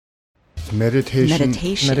Meditation.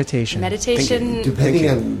 Depending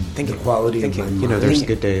on the quality of my mind. You know, there's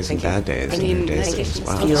good days and bad days. And days as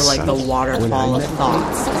well. Feel like the waterfall of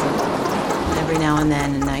thoughts. Every now and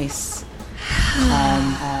then, a nice,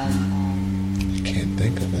 calm. Can't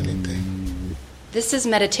think of anything. This is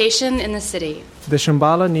Meditation in the City, the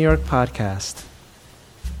Shambhala New York podcast.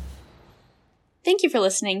 Thank you for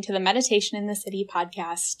listening to the Meditation in the City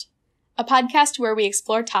podcast, a podcast where we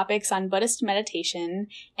explore topics on Buddhist meditation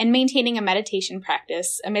and maintaining a meditation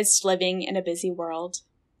practice amidst living in a busy world.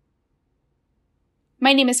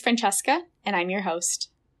 My name is Francesca, and I'm your host.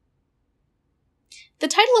 The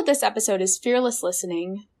title of this episode is Fearless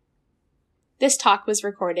Listening. This talk was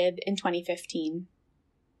recorded in 2015.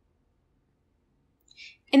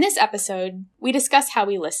 In this episode, we discuss how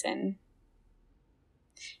we listen.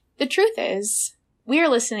 The truth is, we are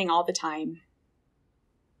listening all the time.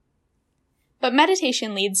 But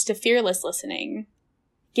meditation leads to fearless listening,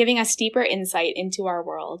 giving us deeper insight into our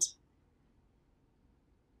world.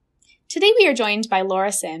 Today we are joined by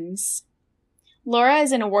Laura Sims. Laura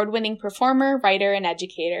is an award-winning performer, writer, and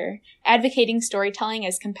educator, advocating storytelling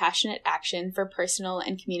as compassionate action for personal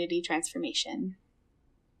and community transformation.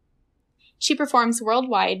 She performs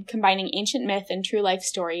worldwide, combining ancient myth and true life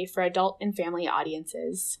story for adult and family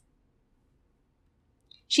audiences.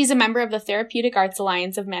 She's a member of the Therapeutic Arts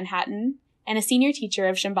Alliance of Manhattan and a senior teacher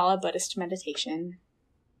of Shambhala Buddhist meditation.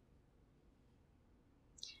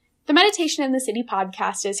 The Meditation in the City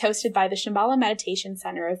podcast is hosted by the Shambhala Meditation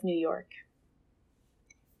Center of New York.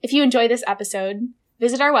 If you enjoy this episode,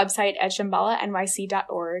 visit our website at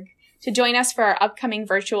shambhalanyc.org to join us for our upcoming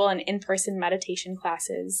virtual and in-person meditation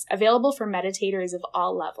classes, available for meditators of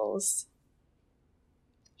all levels.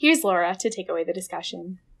 Here's Laura to take away the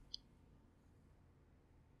discussion.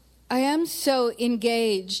 I am so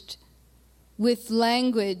engaged with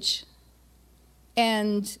language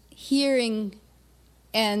and hearing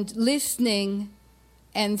and listening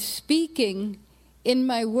and speaking in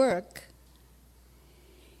my work.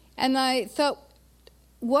 And I thought,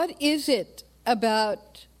 what is it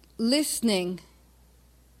about listening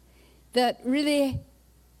that really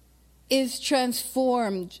is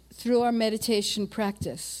transformed through our meditation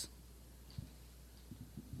practice?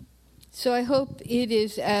 So I hope it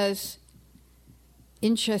is as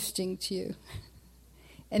interesting to you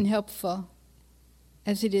and helpful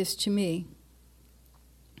as it is to me.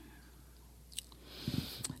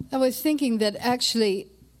 I was thinking that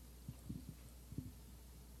actually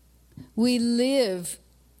we live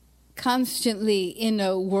constantly in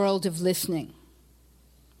a world of listening.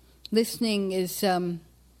 Listening is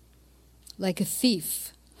like a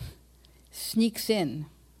thief, sneaks in,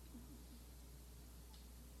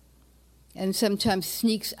 and sometimes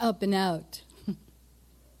sneaks up and out.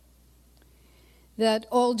 That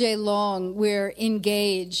all day long we're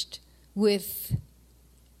engaged with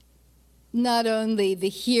not only the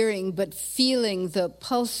hearing, but feeling the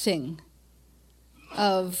pulsing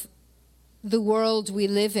of the world we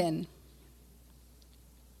live in.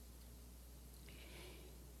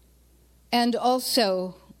 And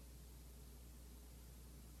also,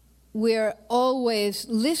 we're always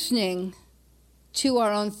listening to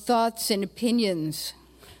our own thoughts and opinions,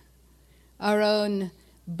 our own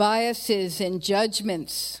biases and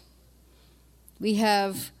judgments. We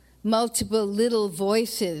have multiple little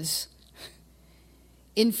voices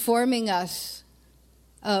informing us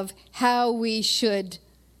of how we should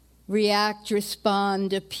react,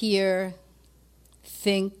 respond, appear,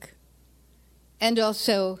 think, and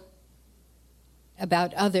also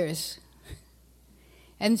about others.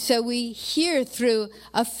 And so we hear through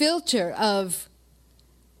a filter of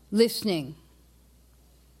listening.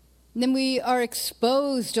 And then we are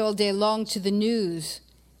exposed all day long to the news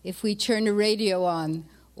if we turn a radio on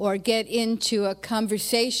or get into a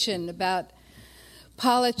conversation about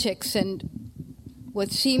politics and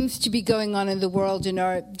what seems to be going on in the world and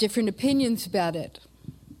our different opinions about it.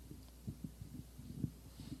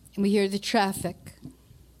 And we hear the traffic.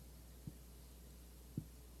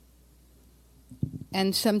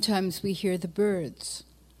 And sometimes we hear the birds.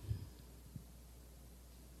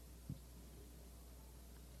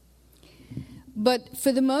 But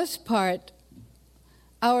for the most part,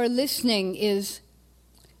 our listening is,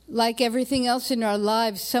 like everything else in our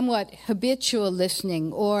lives, somewhat habitual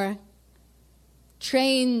listening or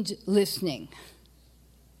trained listening.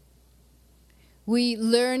 We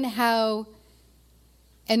learn how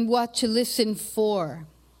and what to listen for.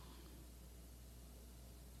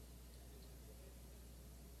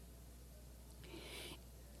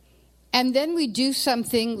 And then we do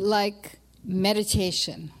something like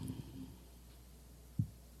meditation.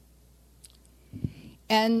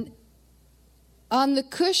 And on the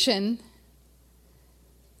cushion,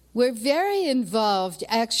 we're very involved,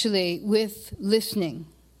 actually, with listening.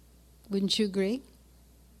 Wouldn't you agree?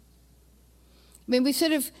 I mean, we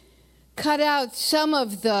sort of cut out some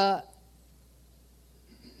of the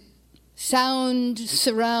sound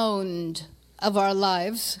surround of our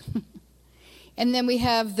lives, and then we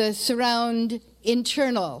have the surround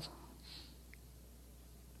internal.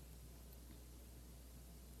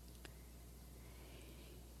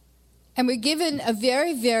 And we're given a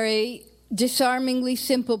very, very disarmingly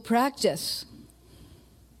simple practice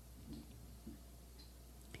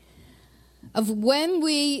of when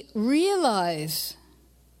we realize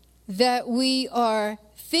that we are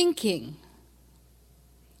thinking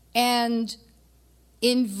and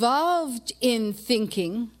involved in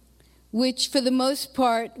thinking, which for the most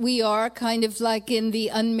part we are kind of like in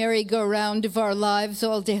the un-merry-go-round of our lives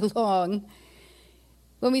all day long,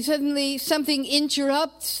 when we suddenly, something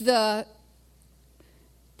interrupts the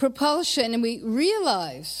propulsion and we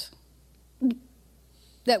realize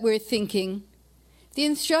that we're thinking, the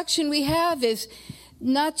instruction we have is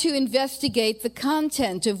not to investigate the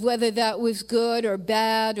content of whether that was good or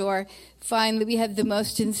bad, or finally we had the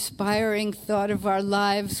most inspiring thought of our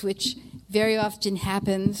lives, which very often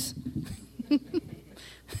happens. You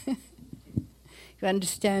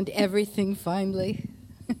understand everything finally.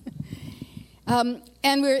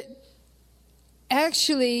 And we're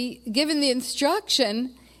actually given the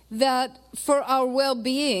instruction that for our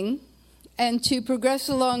well-being and to progress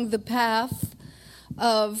along the path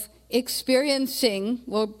of experiencing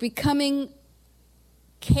or becoming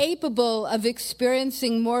capable of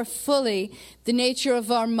experiencing more fully the nature of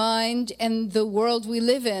our mind and the world we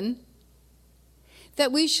live in,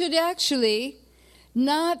 that we should actually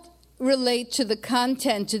not relate to the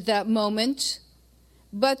content at that moment,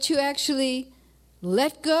 but to actually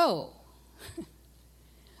let go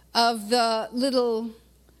of the little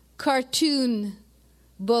cartoon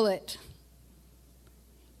bullet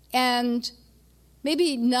and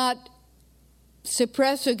maybe not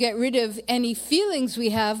suppress or get rid of any feelings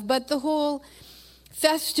we have, but the whole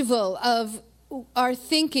festival of our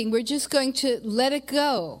thinking, we're just going to let it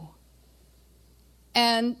go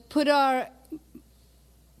and put our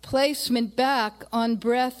placement back on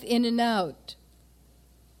breath in and out.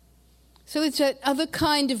 So it's another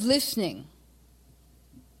kind of listening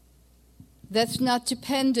that's not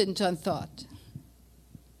dependent on thought.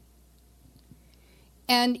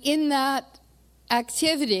 And in that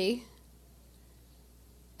activity,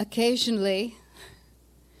 occasionally,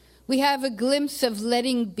 we have a glimpse of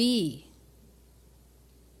letting be,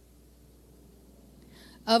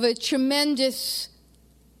 of a tremendous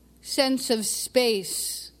sense of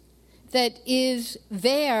space that is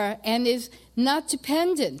there and is not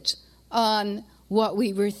dependent on what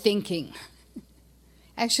we were thinking.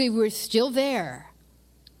 Actually, we're still there.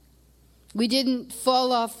 We didn't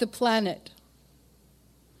fall off the planet.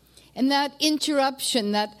 And that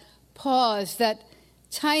interruption, that pause, that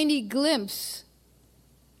tiny glimpse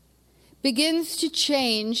begins to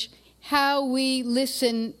change how we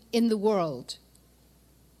listen in the world.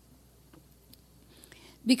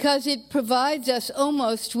 Because it provides us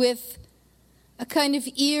almost with a kind of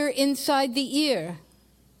ear inside the ear,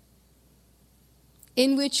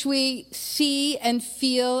 in which we see and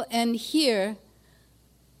feel and hear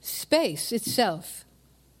space itself.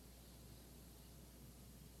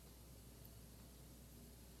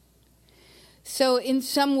 So in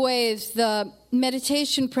some ways, the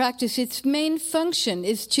meditation practice, its main function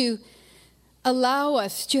is to allow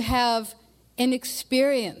us to have an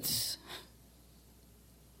experience,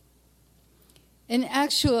 an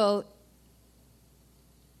actual,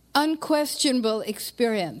 unquestionable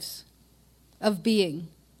experience of being.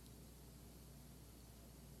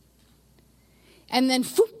 And then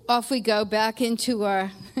off we go back into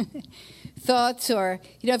our thoughts, or,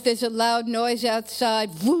 if there's a loud noise outside,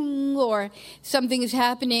 or something is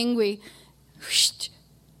happening, we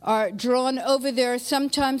are drawn over there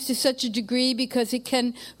sometimes to such a degree because it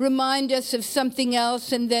can remind us of something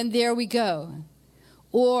else, and then there we go.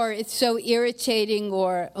 Or it's so irritating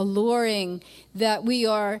or alluring that we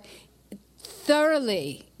are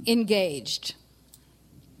thoroughly engaged.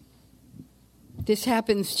 This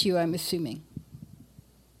happens to you, I'm assuming.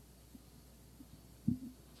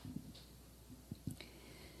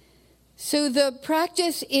 So the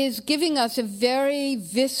practice is giving us a very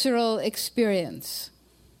visceral experience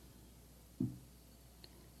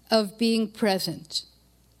of being present.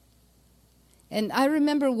 And I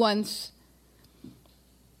remember once,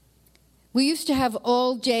 we used to have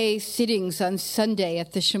all-day sittings on Sunday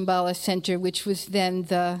at the Shambhala Center, which was then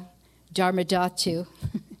the Dharmadhatu.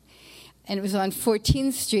 And it was on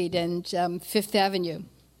 14th Street and 5th Avenue.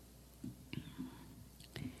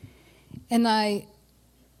 And I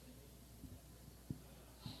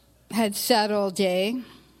had sat all day,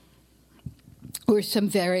 or some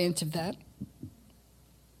variant of that.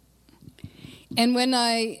 And when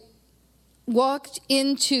I walked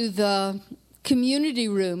into the community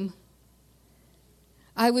room,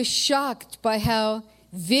 I was shocked by how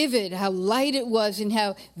vivid, how light it was, and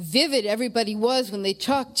how vivid everybody was when they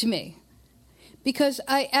talked to me. Because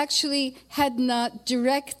I actually had not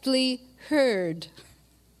directly heard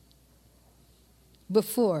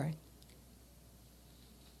before.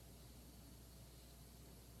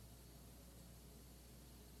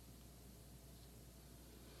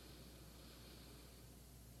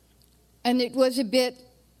 And it was a bit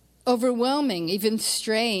overwhelming, even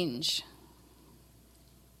strange,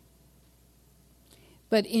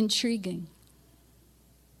 but intriguing.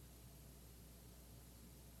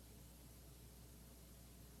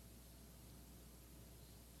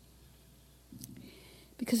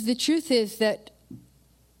 Because the truth is that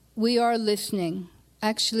we are listening,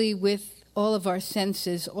 actually with all of our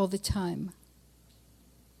senses all the time.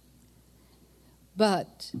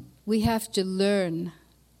 But we have to learn,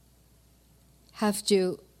 have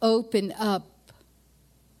to open up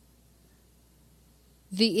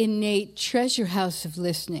the innate treasure house of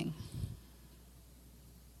listening.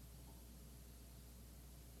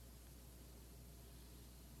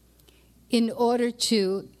 In order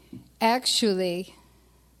to actually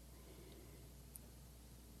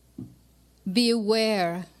be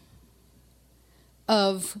aware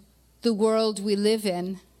of the world we live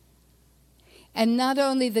in, and not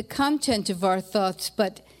only the content of our thoughts,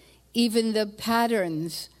 but even the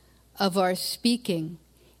patterns of our speaking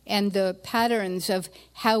and the patterns of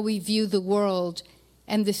how we view the world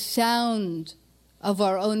and the sound of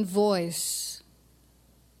our own voice.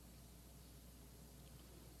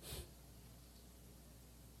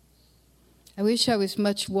 I wish I was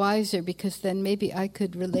much wiser, because then maybe I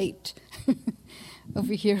could relate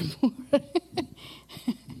over here more.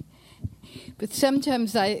 But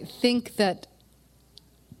sometimes I think that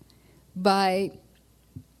by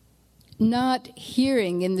not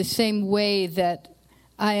hearing in the same way that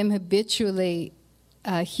I am habitually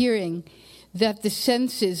hearing, that the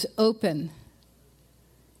senses open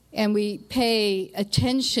and we pay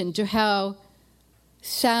attention to how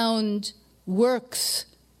sound works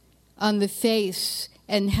on the face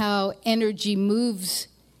and how energy moves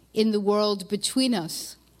in the world between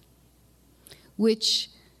us, which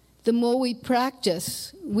the more we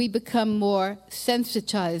practice, we become more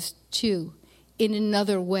sensitized to in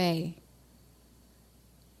another way.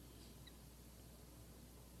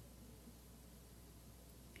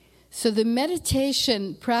 So the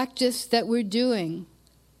meditation practice that we're doing,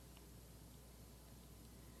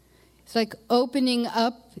 it's like opening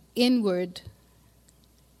up inward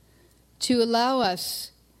to allow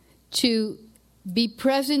us to be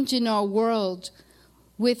present in our world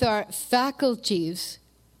with our faculties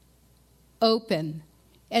open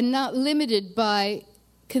and not limited by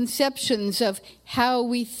conceptions of how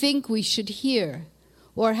we think we should hear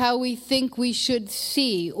or how we think we should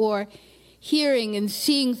see, or hearing and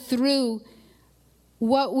seeing through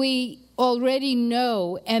what we already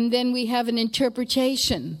know, and then we have an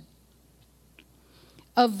interpretation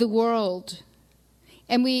of the world.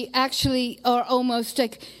 And we actually are almost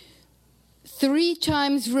like 3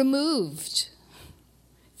 times removed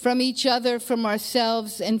from each other, from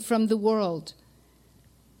ourselves, and from the world.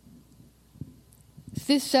 Is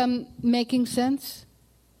this making sense?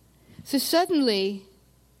 So suddenly,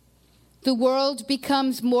 the world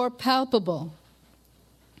becomes more palpable.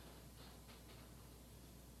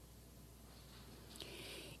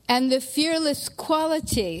 And the fearless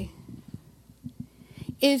quality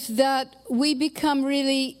is that we become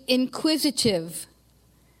really inquisitive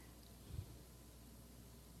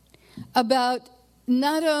about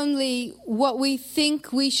not only what we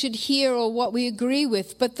think we should hear or what we agree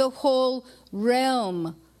with, but the whole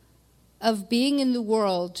realm of being in the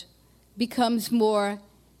world becomes more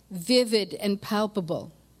vivid and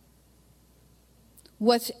palpable.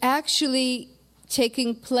 What's actually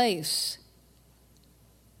taking place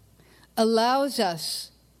allows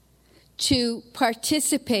us to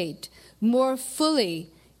participate more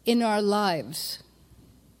fully in our lives.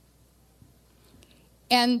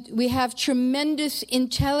 And we have tremendous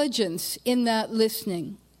intelligence in that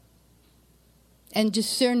listening and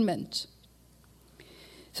discernment.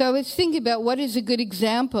 So I was thinking about what is a good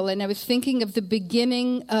example, and I was thinking of the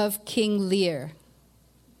beginning of King Lear.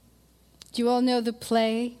 Do you all know the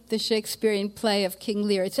play, the Shakespearean play of King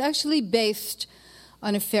Lear? It's actually based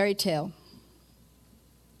on a fairy tale,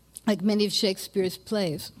 like many of Shakespeare's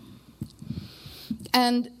plays.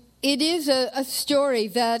 And it is a story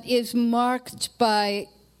that is marked by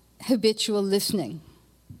habitual listening.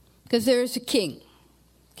 Because there is a king,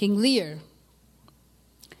 King Lear.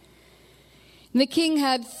 And the king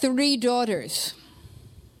had 3 daughters.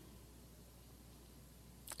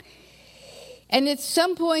 And at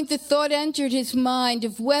some point the thought entered his mind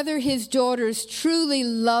of whether his daughters truly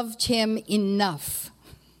loved him enough,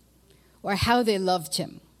 or how they loved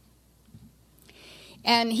him.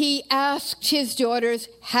 And he asked his daughters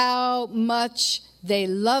how much they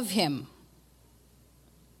love him.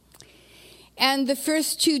 And the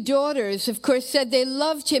first 2 daughters, of course, said they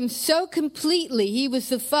loved him so completely. He was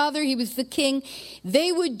the father, he was the king.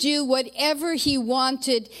 They would do whatever he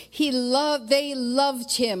wanted. They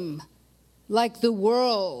loved him like the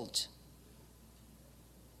world.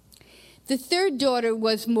 The 3rd daughter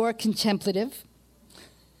was more contemplative.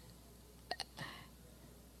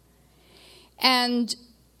 And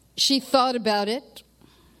she thought about it.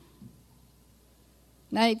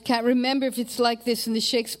 I can't remember if it's like this in the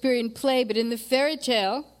Shakespearean play, but in the fairy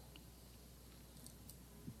tale,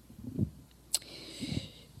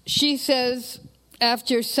 she says,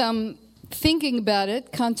 after some thinking about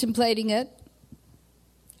it, contemplating it,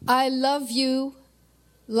 I love you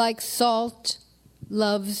like salt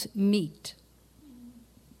loves meat.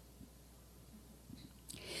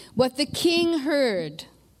 What the king heard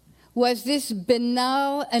was this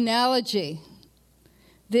banal analogy,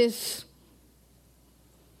 this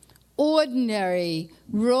ordinary,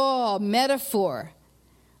 raw metaphor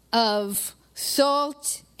of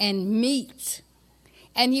salt and meat.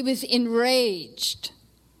 And he was enraged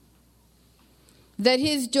that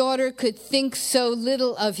his daughter could think so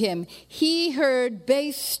little of him. He heard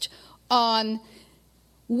based on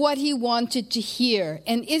what he wanted to hear.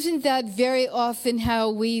 And isn't that very often how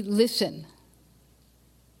we listen?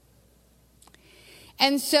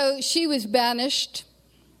 And so she was banished.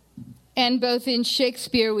 And both in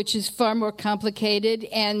Shakespeare, which is far more complicated,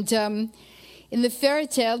 and in the fairy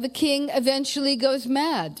tale, the king eventually goes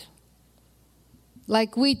mad,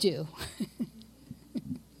 like we do.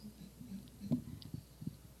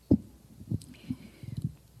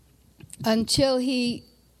 Until he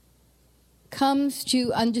comes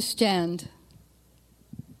to understand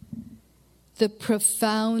the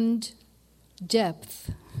profound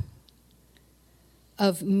depth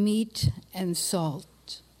of meat and salt.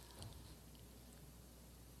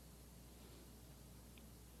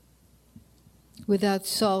 Without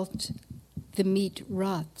salt, the meat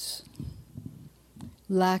rots,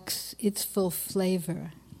 lacks its full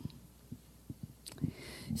flavor.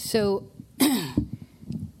 So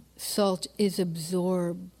salt is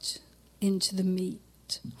absorbed into the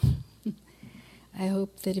meat. I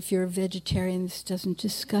hope that if you're a vegetarian, this doesn't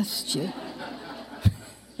disgust you.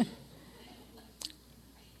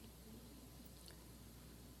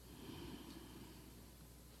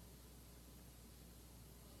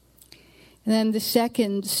 And then the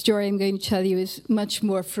second story I'm going to tell you is much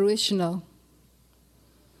more fruitional,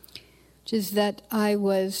 which is that I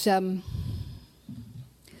was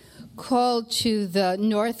called to the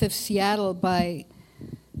north of Seattle by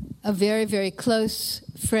a very, very close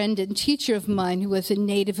friend and teacher of mine who was a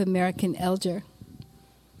Native American elder.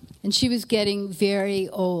 And she was getting very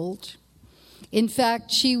old. In fact,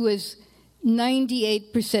 she was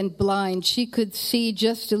 98% blind. She could see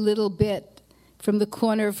just a little bit from the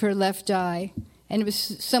corner of her left eye. And it was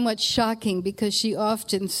somewhat shocking because she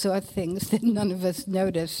often saw things that none of us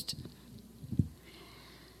noticed.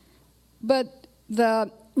 But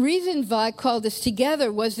the reason Vi called us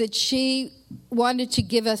together was that she wanted to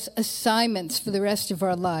give us assignments for the rest of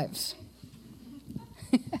our lives.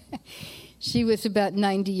 She was about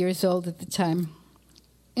 90 years old at the time.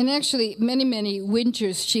 And actually, many, many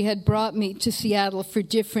winters she had brought me to Seattle for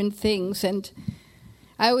different things. And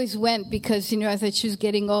I always went because, I thought she was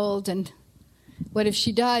getting old, and what if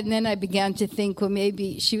she died? And then I began to think, well,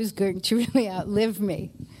 maybe she was going to really outlive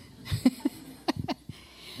me.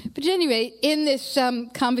 But anyway, in this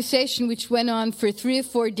conversation, which went on for 3 or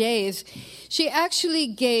 4 days, she actually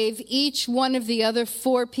gave each one of the other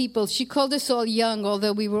 4 people, she called us all young,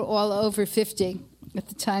 although we were all over 50 at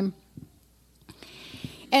the time.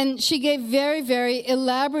 And she gave very, very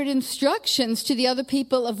elaborate instructions to the other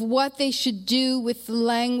people of what they should do with the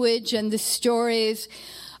language and the stories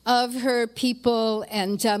of her people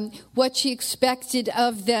and what she expected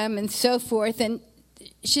of them and so forth. And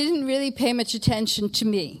she didn't really pay much attention to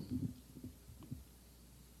me.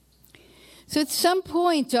 So at some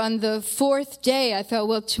point on the 4th day, I thought,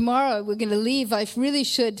 well, tomorrow we're going to leave. I really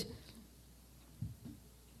should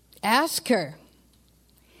ask her.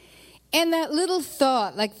 And that little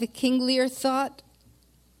thought, like the King Lear thought,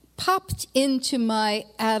 popped into my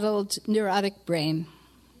addled, neurotic brain.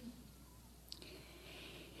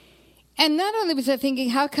 And not only was I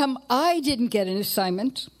thinking, how come I didn't get an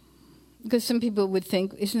assignment? Because some people would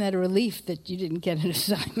think, isn't that a relief that you didn't get an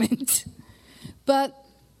assignment? But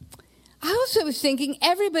I also was thinking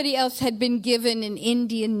everybody else had been given an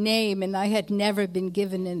Indian name, and I had never been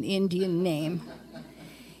given an Indian name.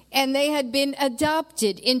 And they had been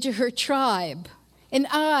adopted into her tribe, and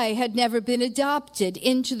I had never been adopted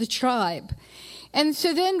into the tribe. And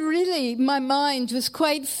so then really my mind was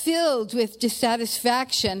quite filled with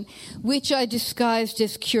dissatisfaction, which I disguised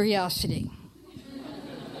as curiosity.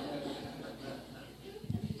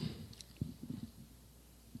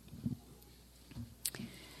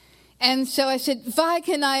 And so I said, Vi,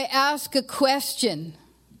 can I ask a question?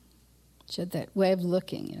 She had that way of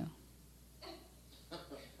looking,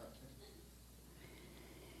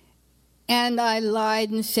 And I lied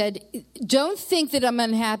and said, don't think that I'm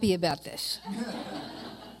unhappy about this.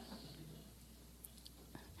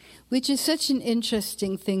 Which is such an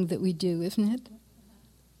interesting thing that we do, isn't it?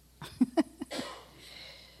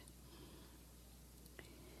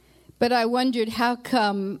 But I wondered how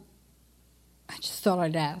come, I just thought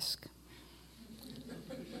I'd ask.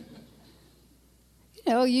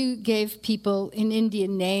 You gave people an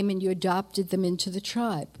Indian name and you adopted them into the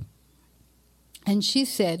tribe. And she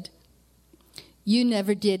said, you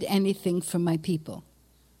never did anything for my people.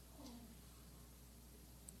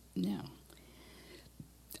 No.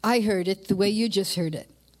 I heard it the way you just heard it.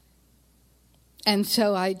 And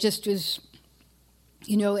so I just was,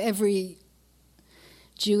 every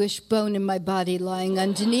Jewish bone in my body lying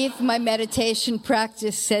underneath my meditation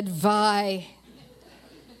practice said, Vi,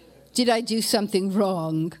 did I do something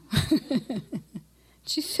wrong?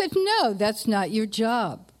 She said, no, that's not your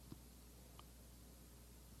job.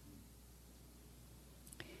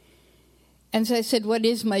 And so I said, what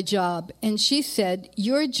is my job? And she said,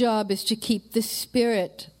 your job is to keep the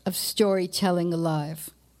spirit of storytelling alive.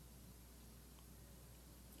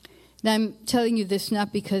 Now, I'm telling you this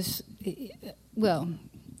not because,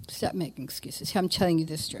 stop making excuses. I'm telling you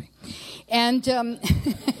this story. And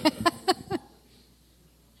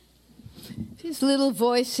these little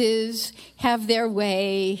voices have their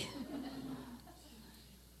way.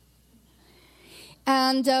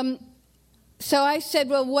 And so I said,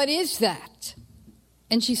 well, what is that?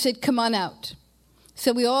 And she said, come on out.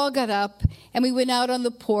 So we all got up, and we went out on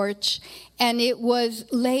the porch, and it was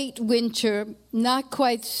late winter, not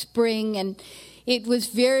quite spring, and it was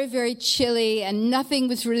very, very chilly, and nothing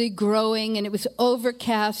was really growing, and it was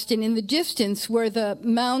overcast, and in the distance were the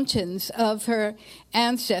mountains of her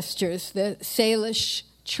ancestors, the Salish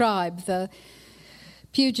tribe, the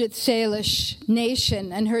Puget Salish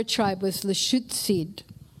nation, and her tribe was Lushootseed.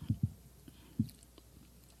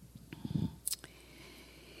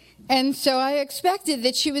 And so I expected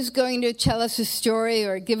that she was going to tell us a story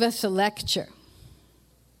or give us a lecture.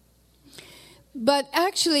 But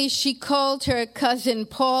actually, she called her cousin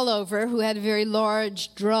Paul over, who had a very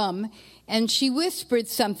large drum, and she whispered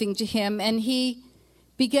something to him, and he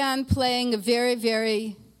began playing a very,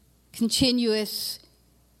 very continuous,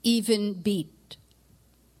 even beat,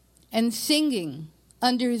 and singing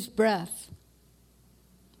under his breath,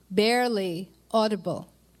 barely audible.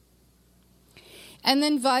 And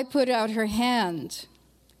then Vi put out her hand,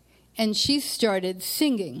 and she started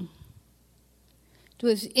singing. It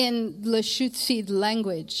was in Lushootseed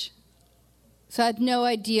language, so I had no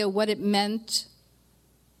idea what it meant.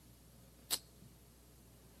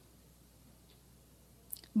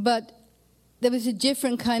 But there was a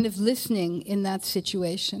different kind of listening in that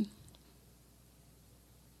situation.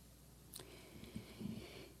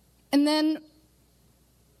 And then,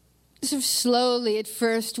 sort of slowly at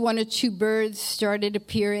first, one or two birds started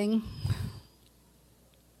appearing.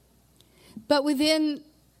 But within,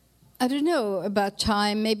 I don't know about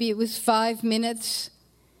time, maybe it was 5 minutes,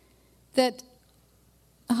 that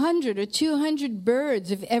 100 or 200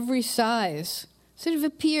 birds of every size sort of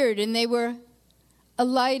appeared, and they were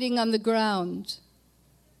alighting on the ground.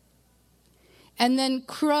 And then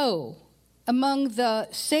crow, among the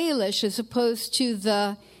Salish as opposed to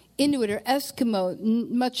the Inuit or Eskimo,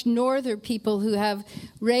 much northern people who have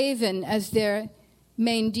raven as their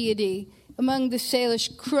main deity. Among the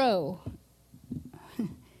Salish, crow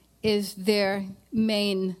is their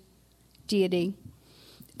main deity.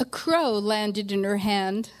 A crow landed in her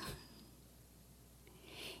hand,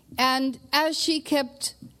 and as she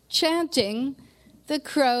kept chanting, the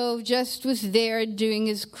crow just was there doing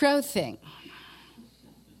his crow thing.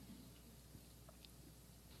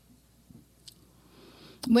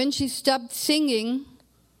 When she stopped singing,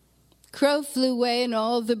 crow flew away and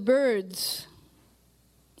all the birds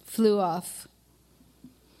flew off.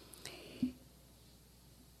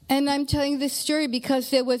 And I'm telling this story because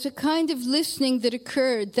there was a kind of listening that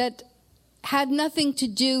occurred that had nothing to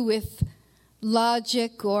do with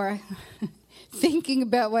logic or thinking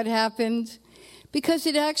about what happened, because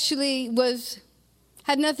it actually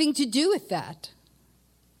had nothing to do with that.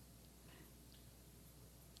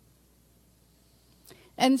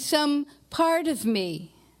 And some part of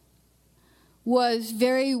me was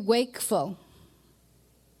very wakeful.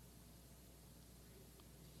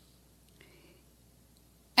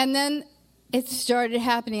 And then it started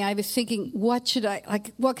happening. I was thinking, what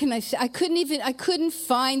can I say? I couldn't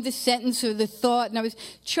find the sentence or the thought, and I was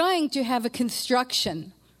trying to have a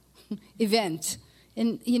construction event,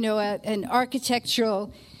 and an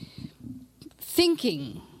architectural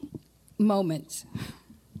thinking moment.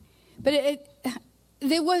 But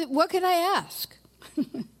what could I ask?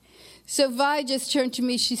 So Vi just turned to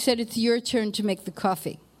me. She said, "It's your turn to make the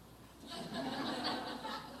coffee."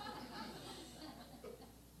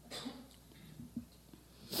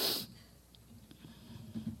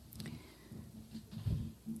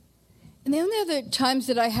 And the only other times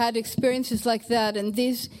that I had experiences like that, and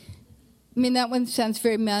that one sounds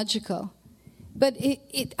very magical, but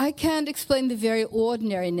I can't explain the very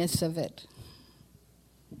ordinariness of it.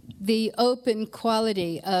 The open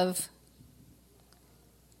quality of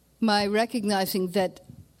my recognizing that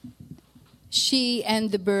she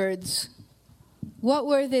and the birds, what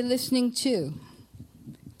were they listening to?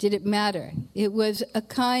 Did it matter? It was a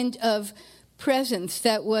kind of presence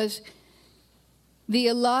that was the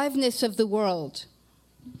aliveness of the world.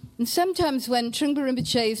 And sometimes when Trungpa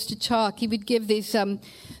Rinpoche used to talk, he would give these sort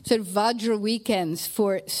of Vajra weekends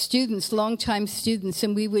for students, long-time students,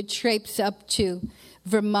 and we would traipse up to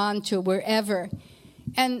Vermont or wherever.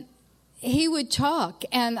 And he would talk,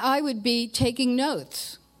 and I would be taking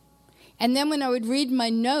notes. And then when I would read my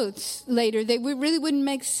notes later, they really wouldn't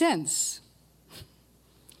make sense.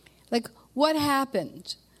 Like, what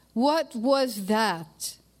happened? What was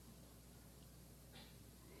that?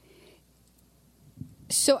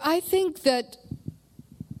 So I think that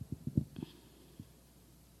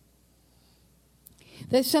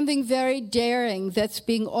there's something very daring that's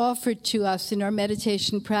being offered to us in our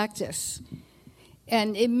meditation practice.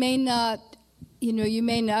 And it may not, you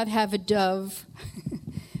may not have a dove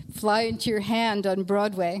fly into your hand on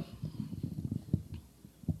Broadway.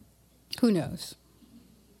 Who knows?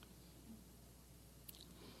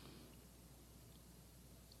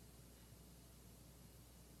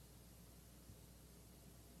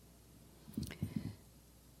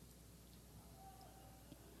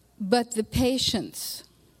 But the patience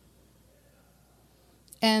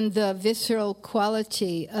and the visceral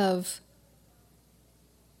quality of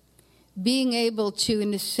being able to,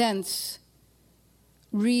 in a sense,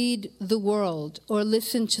 read the world or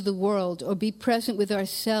listen to the world or be present with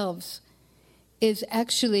ourselves is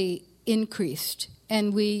actually increased.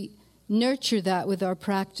 And we nurture that with our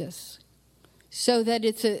practice so that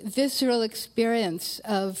it's a visceral experience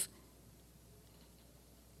of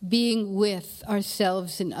being with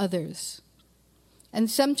ourselves and others. And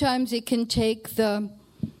sometimes it can take the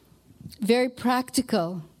very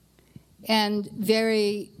practical and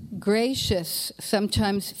very gracious,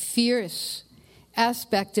 sometimes fierce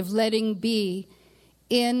aspect of letting be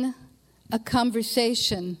in a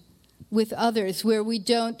conversation with others where we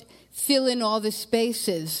don't fill in all the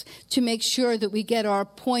spaces to make sure that we get our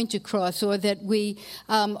point across, or that we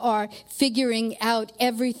are figuring out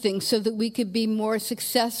everything so that we could be more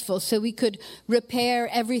successful, so we could repair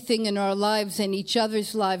everything in our lives and each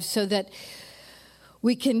other's lives, so that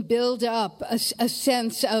we can build up a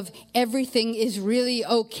sense of everything is really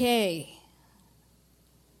okay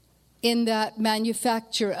in that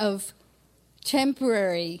manufacture of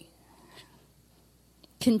temporary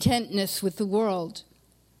contentness with the world.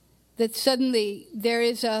 That suddenly there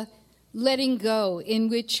is a letting go in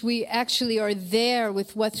which we actually are there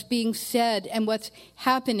with what's being said and what's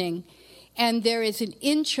happening, and there is an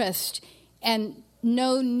interest and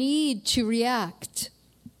no need to react.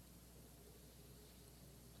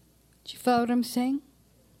 Do you follow what I'm saying?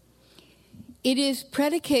 It is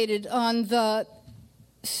predicated on the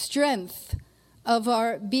strength of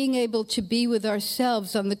our being able to be with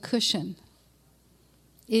ourselves on the cushion.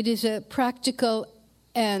 It is a practical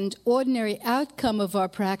and ordinary outcome of our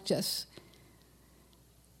practice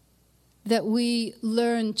that we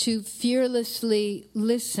learn to fearlessly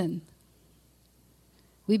listen.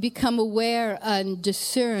 We become aware and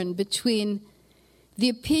discern between the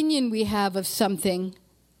opinion we have of something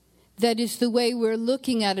that is the way we're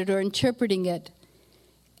looking at it or interpreting it,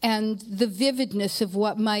 and the vividness of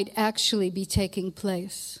what might actually be taking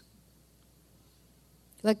place.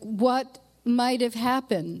 Like, what might have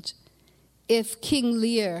happened if King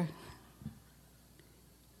Lear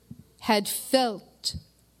had felt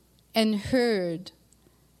and heard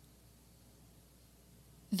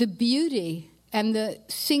the beauty and the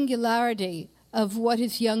singularity of what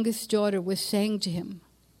his youngest daughter was saying to him?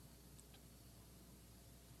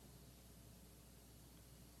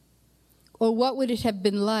 Or what would it have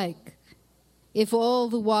been like if all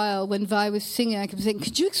the while when Vi was singing, I kept saying,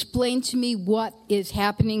 could you explain to me what is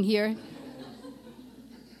happening here?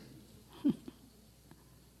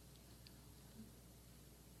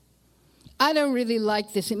 I don't really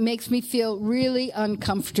like this. It makes me feel really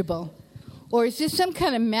uncomfortable. Or is this some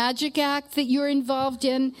kind of magic act that you're involved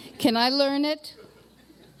in? Can I learn it?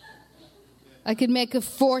 I could make a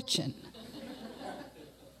fortune.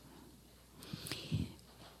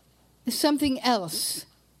 Something else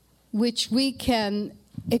which we can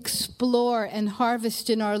explore and harvest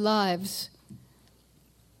in our lives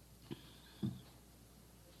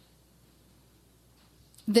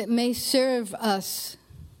that may serve us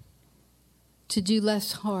to do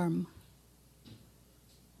less harm.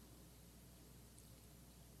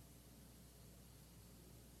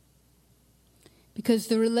 Because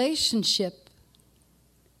the relationship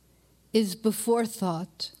is before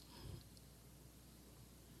thought.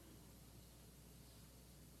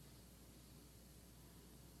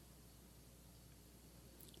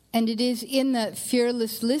 And it is in that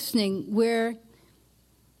fearless listening where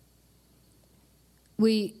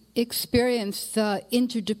we experience the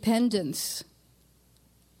interdependence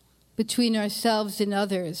between ourselves and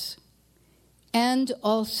others, and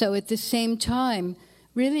also at the same time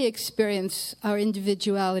really experience our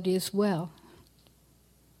individuality as well.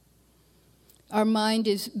 Our mind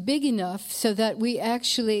is big enough so that we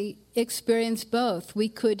actually experience both. We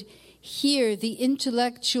could hear the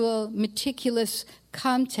intellectual, meticulous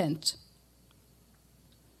content,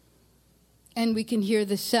 and we can hear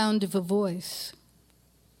the sound of a voice.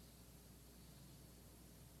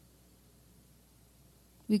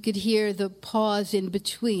 We could hear the pause in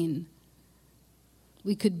between.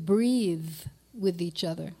 We could breathe with each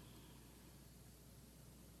other.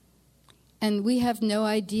 And we have no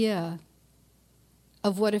idea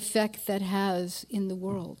of what effect that has in the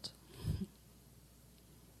world.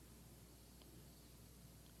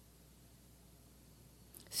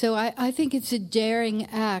 So I think it's a daring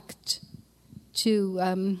act to,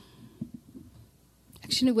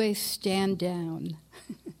 actually in a way, stand down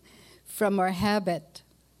from our habit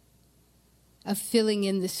of filling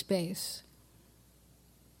in the space,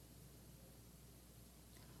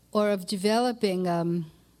 or of developing a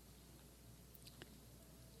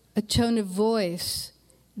tone of voice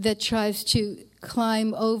that tries to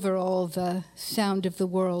climb over all the sound of the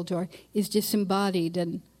world, or is disembodied,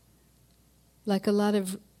 and like a lot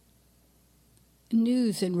of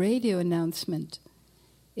news and radio announcement,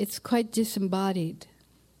 it's quite disembodied.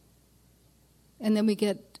 And then we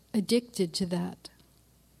get addicted to that.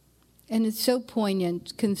 And it's so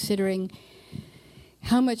poignant considering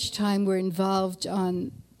how much time we're involved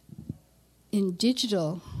in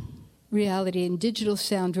digital reality and digital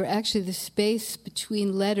sound, where actually the space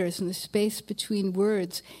between letters and the space between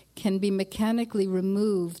words can be mechanically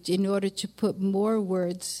removed in order to put more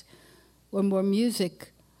words or more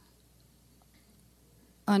music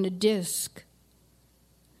on a disc,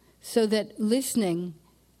 so that listening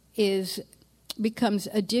becomes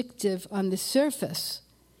addictive on the surface,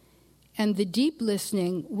 and the deep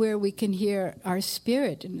listening where we can hear our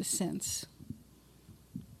spirit, in a sense.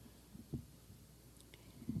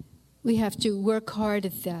 We have to work hard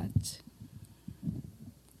at that.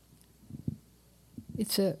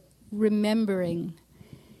 It's a remembering.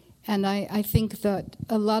 And I think that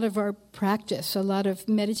a lot of our practice, a lot of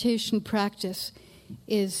meditation practice,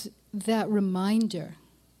 is that reminder.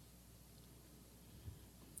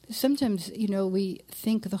 Sometimes, we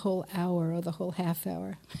think the whole hour or the whole half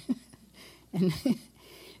hour. And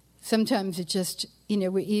sometimes it just,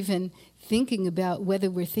 we're even thinking about whether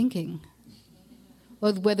we're thinking,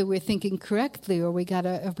 or whether we're thinking correctly, or we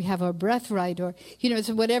have our breath right, or,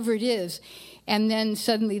 so whatever it is. And then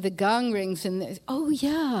suddenly the gong rings and, oh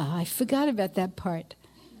yeah, I forgot about that part.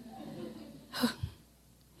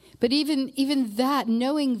 But even that,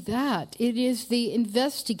 knowing that, it is the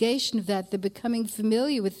investigation of that, the becoming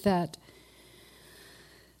familiar with that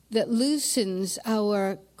loosens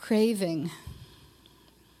our craving.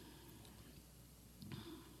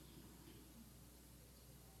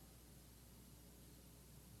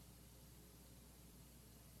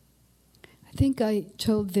 I think I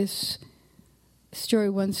told this story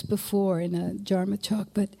once before in a Dharma talk,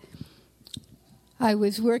 but I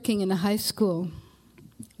was working in a high school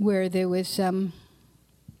where there was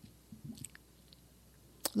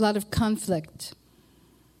a lot of conflict,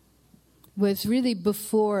 was really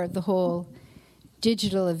before the whole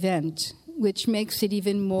digital event, which makes it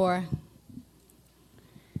even more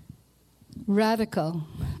radical.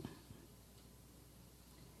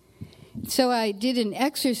 So I did an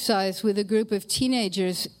exercise with a group of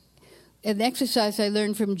teenagers, an exercise I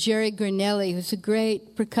learned from Jerry Granelli, who's a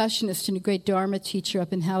great percussionist and a great Dharma teacher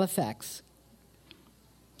up in Halifax.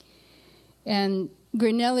 And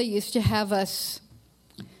Granelli used to have us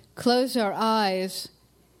close our eyes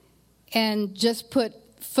and just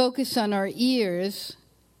focus on our ears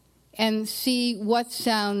and see what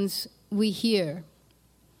sounds we hear.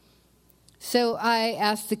 So I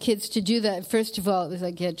asked the kids to do that. First of all, it was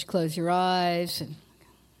like, you had to close your eyes, and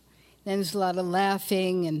then there's a lot of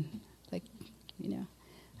laughing and, like,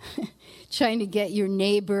 trying to get your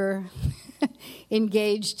neighbor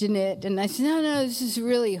engaged in it. And I said, no, this is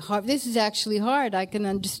really hard. This is actually hard. I can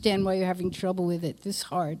understand why you're having trouble with it. This is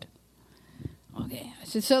hard. Okay. I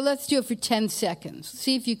said, so let's do it for 10 seconds.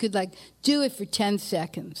 See if you could, do it for 10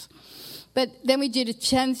 seconds. But then we did it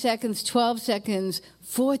 10 seconds, 12 seconds,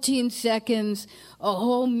 14 seconds, a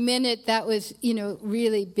whole minute. That was,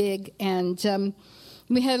 really big. And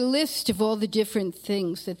we had a list of all the different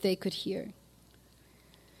things that they could hear.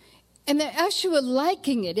 And they actually were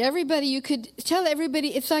liking it. You could tell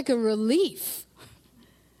everybody, it's like a relief.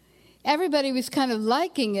 Everybody was kind of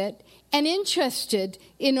liking it and interested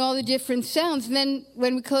in all the different sounds. And then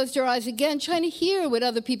when we closed our eyes again, trying to hear what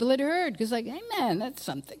other people had heard. Because hey, man, that's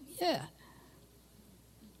something. Yeah.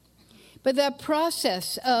 But that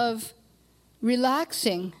process of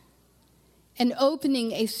relaxing and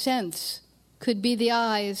opening a sense could be the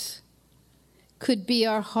eyes, could be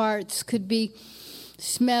our hearts, could be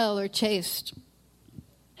smell or taste.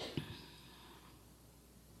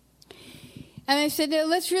 And I said, now,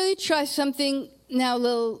 let's really try something now a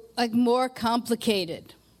little more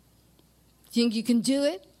complicated. Do you think you can do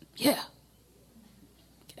it? Yeah.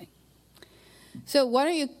 Okay. So why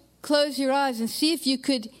don't you close your eyes and see if you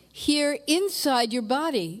could hear inside your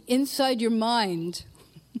body, inside your mind.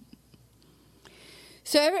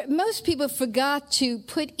 So most people forgot to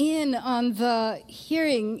put in on the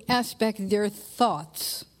hearing aspect their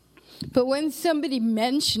thoughts. But when somebody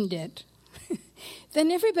mentioned it,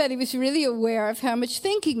 then everybody was really aware of how much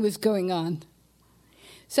thinking was going on.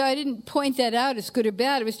 So I didn't point that out as good or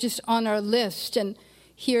bad. It was just on our list. And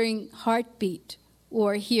hearing heartbeat,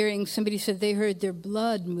 or hearing somebody said they heard their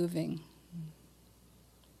blood moving.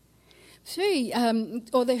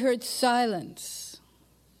 Or they heard silence.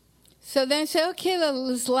 So then I said, okay,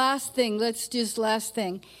 this last thing. Let's do this last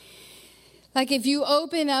thing. Like if you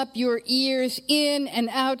open up your ears in and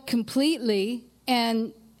out completely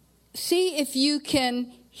and see if you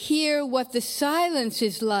can hear what the silence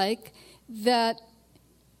is like that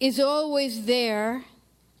is always there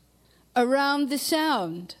around the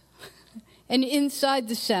sound and inside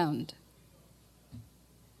the sound.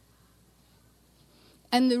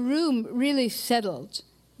 And the room really settled.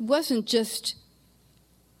 It wasn't just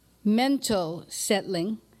mental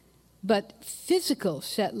settling, but physical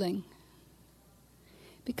settling.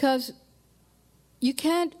 Because you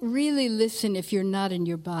can't really listen if you're not in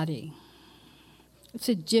your body. It's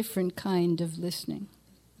a different kind of listening.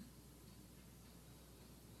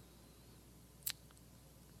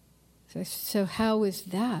 So how was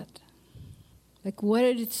that? What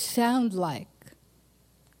did it sound like?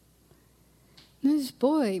 And this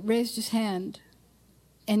boy raised his hand,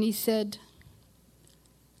 and he said,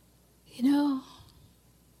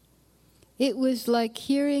 it was like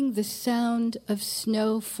hearing the sound of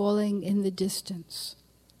snow falling in the distance.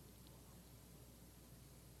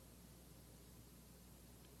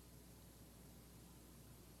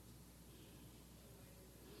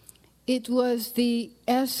 It was the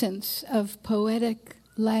essence of poetic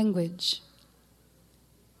language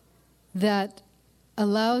that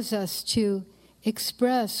allows us to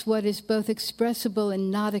express what is both expressible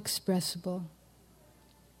and not expressible.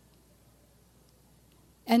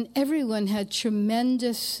 And everyone had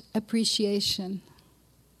tremendous appreciation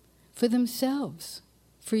for themselves,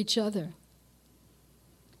 for each other.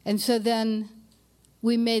 And so then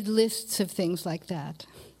we made lists of things like that,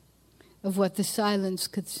 of what the silence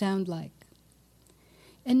could sound like.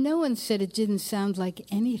 And no one said it didn't sound like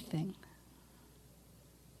anything.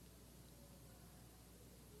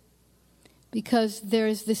 Because there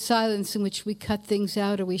is the silence in which we cut things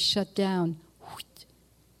out or we shut down.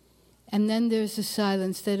 And then there's a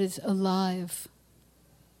silence that is alive.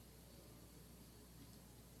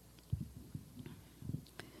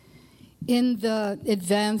 In the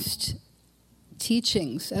advanced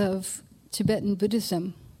teachings of Tibetan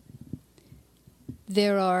Buddhism,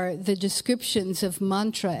 there are the descriptions of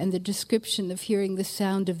mantra and the description of hearing the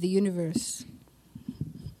sound of the universe.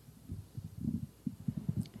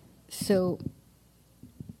 So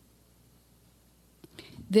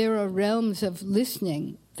there are realms of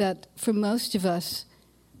listening that for most of us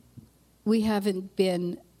we haven't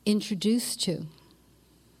been introduced to.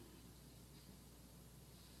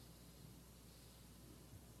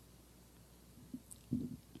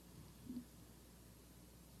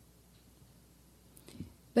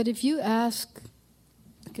 But if you ask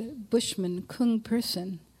like a Bushman Kung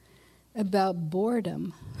person about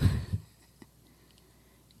boredom,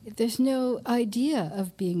 there's no idea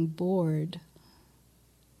of being bored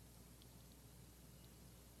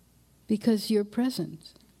because you're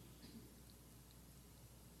present.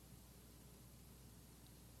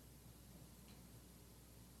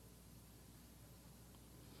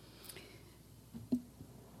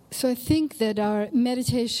 So I think that our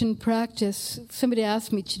meditation practice, somebody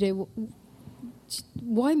asked me today,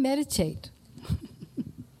 why meditate?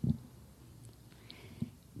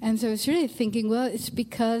 And so I was really thinking, well, it's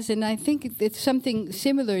because, and I think it's something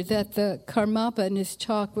similar that the Karmapa in his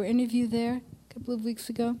talk, were any of you there a couple of weeks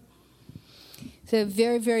ago? So a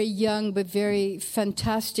very, very young but very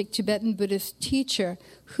fantastic Tibetan Buddhist teacher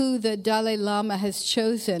who the Dalai Lama has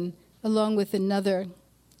chosen, along with another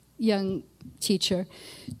young teacher,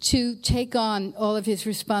 to take on all of his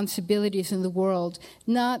responsibilities in the world,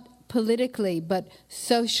 not politically, but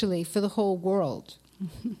socially for the whole world.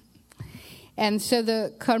 And so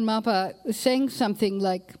the Karmapa was saying something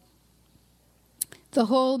like, the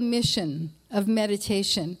whole mission of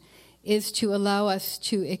meditation is to allow us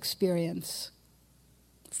to experience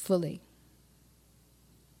fully.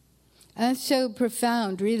 And it's so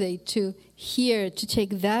profound, really, to hear, to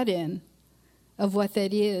take that in, of what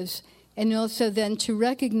that is, and also then to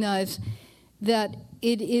recognize that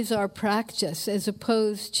it is our practice as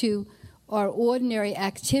opposed to our ordinary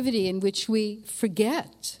activity in which we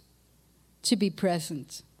forget to be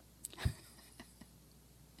present.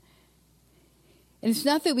 And it's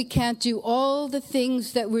not that we can't do all the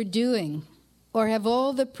things that we're doing or have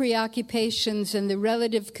all the preoccupations and the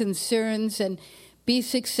relative concerns and be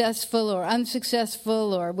successful or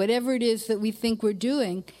unsuccessful or whatever it is that we think we're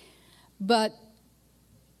doing, but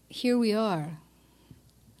here we are.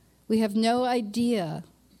 We have no idea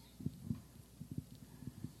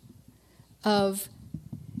of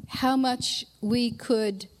how much we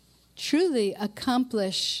could truly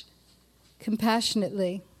accomplish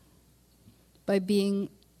compassionately by being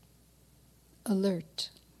alert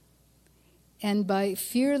and by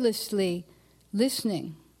fearlessly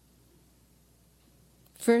listening,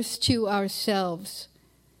 first to ourselves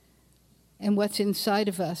and what's inside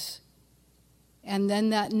of us. And then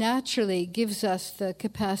that naturally gives us the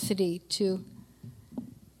capacity to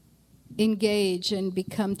engage and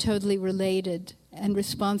become totally related and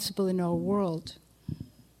responsible in our world,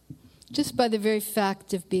 just by the very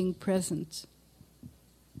fact of being present.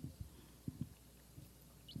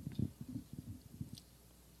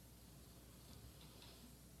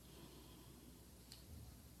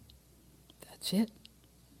 That's it.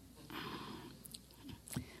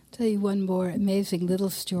 I'll tell you one more amazing little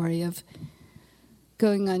story of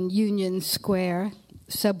going on Union Square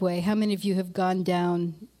subway. How many of you have gone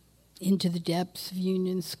down into the depths of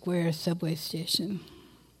Union Square subway station,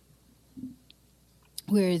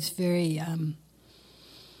 where it's very,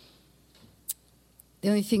 the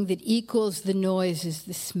only thing that equals the noise is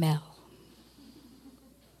the smell.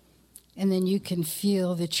 And then you can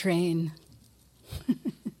feel the train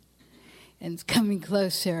and it's coming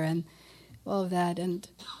closer and all that. And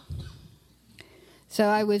so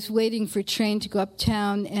I was waiting for a train to go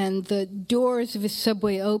uptown, and the doors of a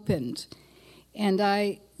subway opened. And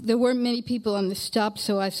there weren't many people on the stop,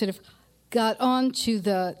 so I sort of got onto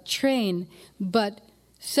the train, but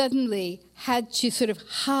suddenly had to sort of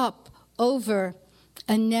hop over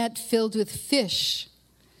a net filled with fish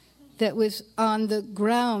that was on the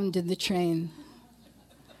ground in the train.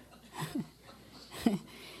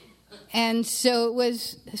 And so it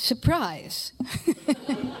was a surprise.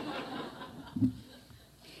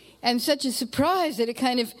 And such a surprise that it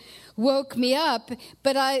kind of woke me up.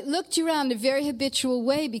 But I looked around a very habitual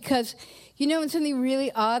way because, you know, when something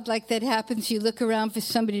really odd like that happens, you look around for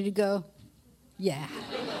somebody to go, yeah,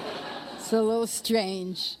 it's a little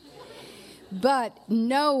strange. But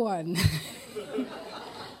no one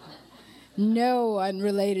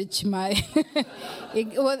related to my,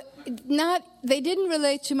 they didn't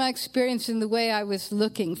relate to my experience in the way I was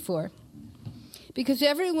looking for. Because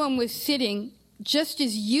everyone was sitting just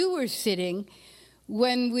as you were sitting,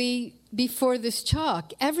 before this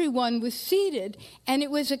talk, everyone was seated, and it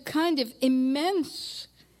was a kind of immense,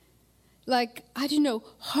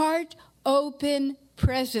 heart-open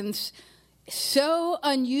presence, so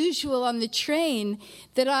unusual on the train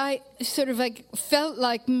that I sort of felt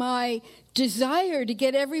like my desire to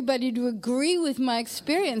get everybody to agree with my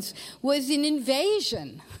experience was an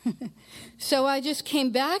invasion. So I just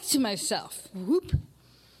came back to myself, whoop,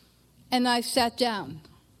 and I sat down.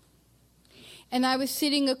 And I was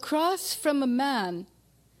sitting across from a man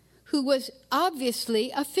who was obviously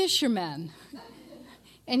a fisherman.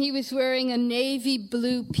 And he was wearing a navy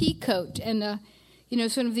blue pea coat and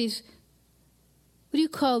sort of these, what do you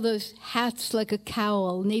call those hats like a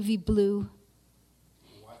cowl, navy blue?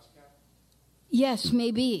 Watch cap? Yes,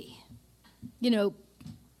 maybe.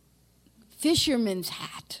 Fisherman's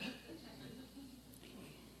hat.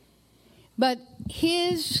 But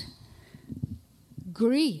his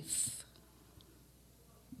grief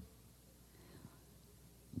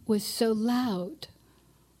was so loud.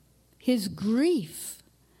 His grief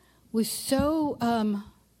was so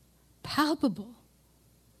palpable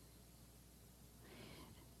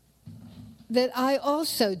that I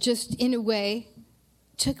also, just in a way,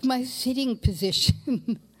 took my sitting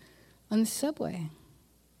position on the subway.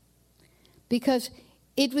 Because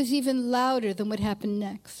it was even louder than what happened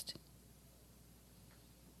next.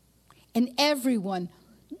 And everyone,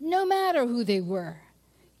 no matter who they were,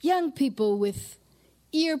 young people with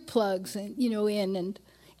earplugs and and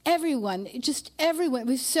everyone,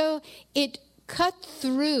 it cut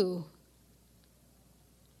through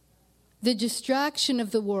the distraction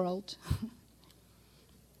of the world.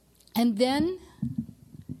 And then,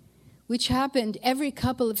 which happened every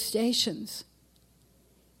couple of stations,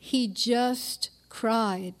 he just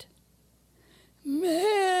cried,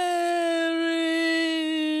 "Mary!"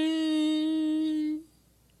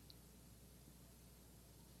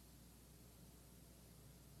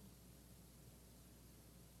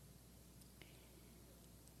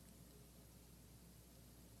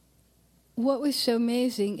 What was so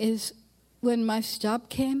amazing is when my stop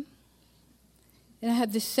came, and I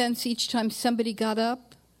had the sense each time somebody got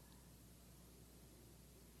up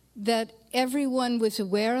that everyone was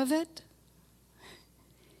aware of it,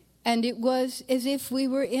 and it was as if we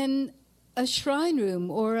were in a shrine room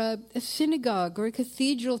or a synagogue or a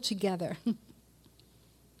cathedral together.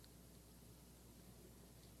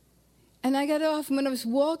 And I got off, and when I was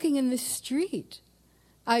walking in the street,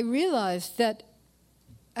 I realized that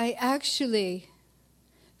I actually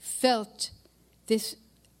felt this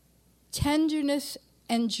tenderness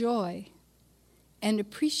and joy and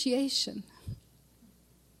appreciation.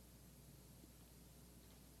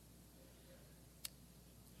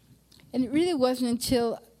 And it really wasn't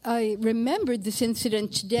until I remembered this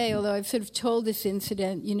incident today, although I've sort of told this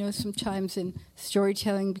incident, sometimes in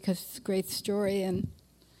storytelling because it's a great story and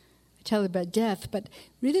I tell about death, but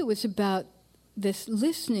really it was about this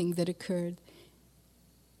listening that occurred.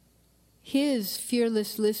 His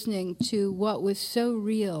fearless listening to what was so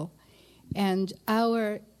real and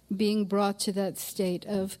our being brought to that state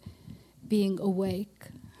of being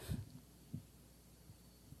awake.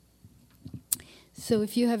 So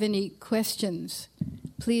if you have any questions,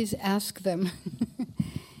 please ask them.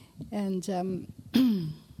 And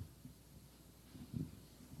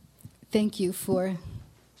thank you for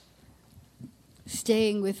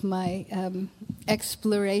staying with my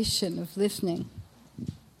exploration of listening.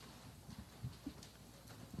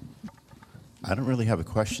 I don't really have a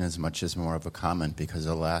question as much as more of a comment because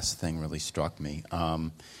the last thing really struck me.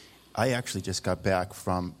 I actually just got back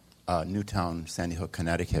from Newtown, Sandy Hook,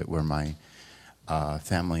 Connecticut, where my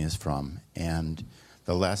family is from. And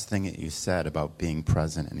the last thing that you said about being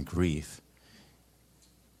present in grief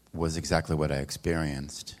was exactly what I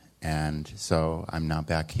experienced. And so I'm now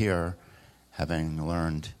back here having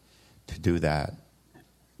learned to do that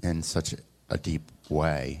in such a deep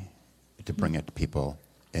way, to bring it to people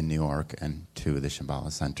in New York and to the Shambhala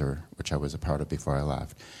Center, which I was a part of before I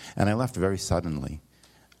left. And I left very suddenly.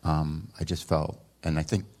 I just felt, and I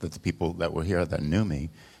think that the people that were here that knew me,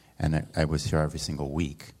 and I was here every single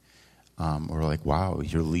week, were like, wow,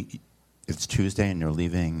 it's Tuesday and you're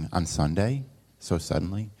leaving on Sunday so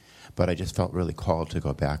suddenly? But I just felt really called to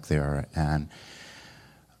go back there. And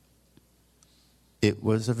it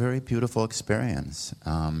was a very beautiful experience.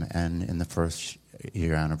 And in the first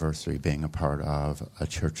year anniversary, being a part of a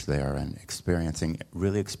church there and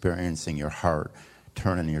really experiencing your heart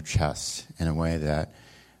turn in your chest in a way that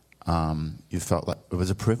you felt like it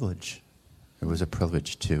was a privilege. It was a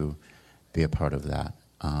privilege to be a part of that.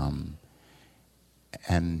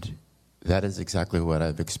 And That is exactly what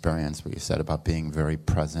I've experienced, what you said about being very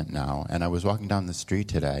present now. And I was walking down the street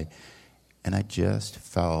today, and I just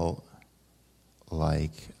felt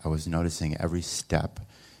like I was noticing every step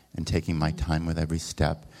and taking my time with every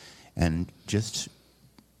step and just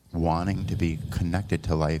wanting to be connected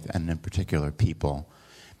to life and in particular people.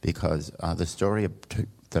 Because the story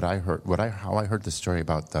that I heard, how I heard the story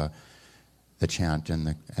about the chant and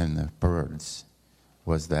the birds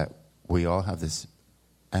was that we all have this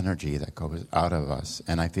energy that goes out of us,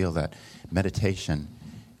 and I feel that meditation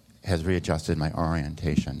has readjusted my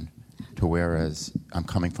orientation to whereas I'm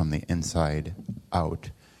coming from the inside out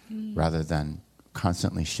rather than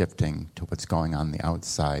constantly shifting to what's going on the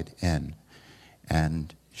outside in.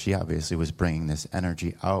 And she obviously was bringing this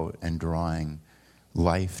energy out and drawing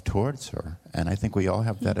life towards her, and I think we all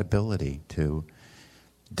have that ability to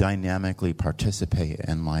dynamically participate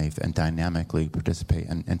in life and dynamically participate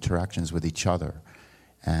in interactions with each other.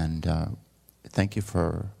 And thank you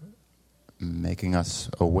for making us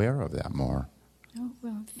aware of that more. Oh,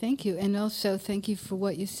 well, thank you. And also thank you for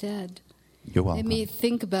what you said. You're welcome. Let me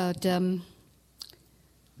think about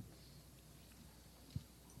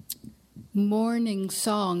morning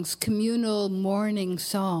songs, communal morning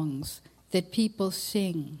songs that people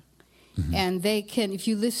sing. Mm-hmm. And they can, if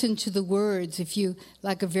you listen to the words, if you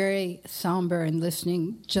like a very somber and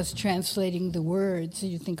listening, just translating the words,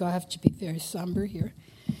 you think, oh, I have to be very somber here.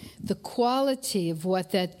 The quality of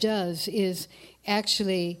what that does is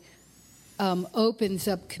actually opens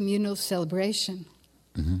up communal celebration.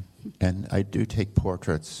 Mm-hmm. And I do take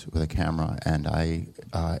portraits with a camera, and I,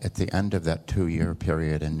 at the end of that 2-year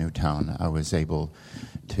period in Newtown, I was able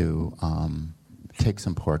to take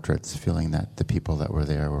some portraits, feeling that the people that were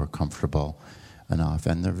there were comfortable enough.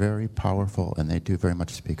 And they're very powerful, and they do very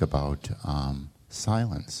much speak about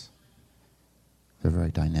silence. They're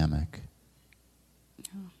very dynamic.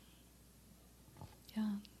 Yeah.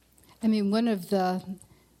 I mean, one of the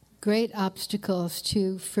great obstacles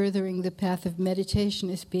to furthering the path of meditation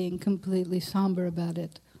is being completely somber about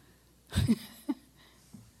it.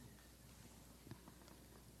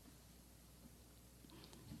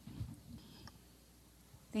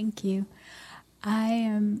 Thank you. I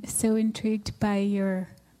am so intrigued by your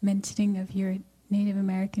mentioning of your Native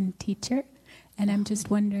American teacher, and I'm just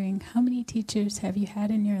wondering, how many teachers have you had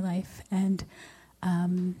in your life, and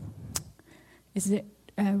is it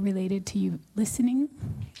related to you listening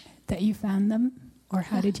that you found them, or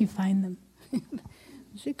how did you find them?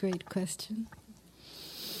 That's a great question.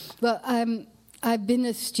 Well, I've been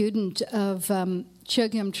a student of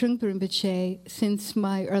Chogyam Trungpa Rinpoche since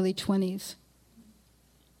my early 20s.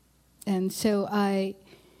 And so I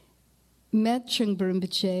met Trungpa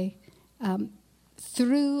Rinpoche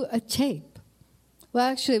through a tape. Well,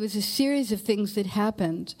 actually, it was a series of things that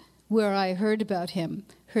happened where I heard about him,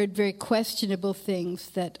 heard very questionable things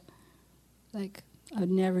that, like, I would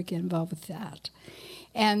never get involved with that.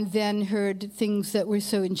 And then heard things that were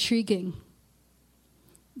so intriguing.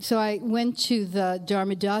 So I went to the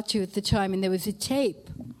Dharma Dhatu at the time, and there was a tape.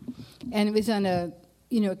 And it was on a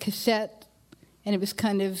cassette, and it was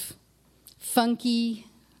kind of funky,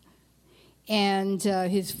 and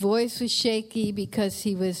his voice was shaky because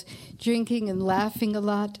he was drinking and laughing a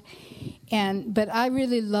lot. But I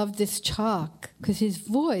really loved this talk because his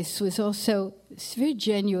voice was also very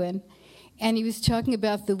genuine, and he was talking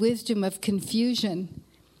about the wisdom of confusion.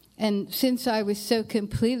 And since I was so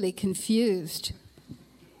completely confused,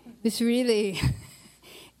 it was really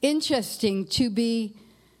interesting to be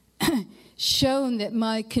shown that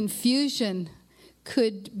my confusion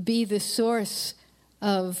could be the source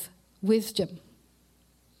of wisdom.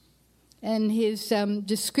 And his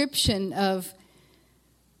description of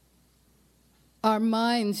our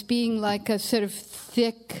minds being like a sort of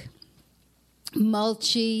thick,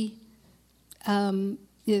 mulchy,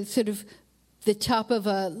 sort of the top of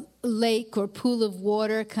a lake or pool of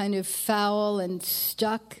water, kind of foul and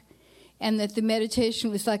stuck, and that the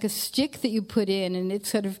meditation was like a stick that you put in, and it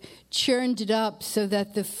sort of churned it up so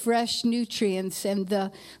that the fresh nutrients and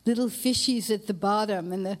the little fishies at the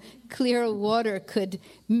bottom and the clear water could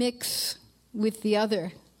mix with the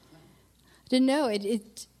other. I don't know,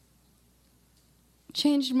 it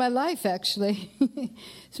changed my life, actually.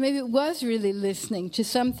 So maybe it was really listening to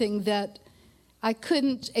something that I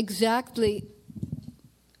couldn't exactly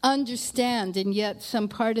understand, and yet some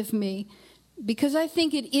part of me, because I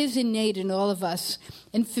think it is innate in all of us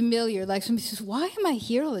and familiar. Like somebody says, why am I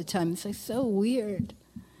here all the time? It's like so weird.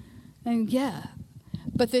 And yeah,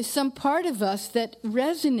 but there's some part of us that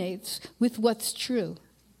resonates with what's true.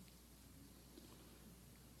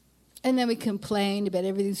 And then we complain about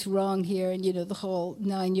everything's wrong here and, the whole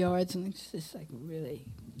 9 yards. And it's just like, really,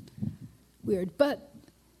 weird. But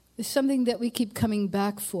there's something that we keep coming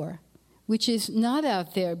back for, which is not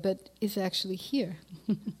out there, but is actually here.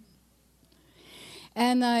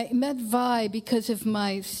 And I met Vi because of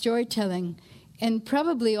my storytelling, and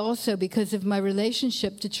probably also because of my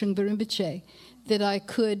relationship to Trungpa Rinpoche, that I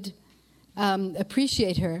could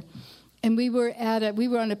appreciate her. And we were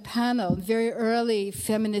on a panel, very early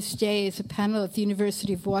feminist days, a panel at the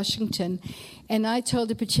University of Washington, and I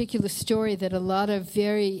told a particular story that a lot of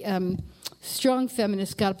very strong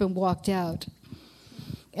feminists got up and walked out.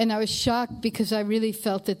 And I was shocked because I really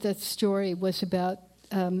felt that that story was about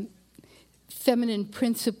feminine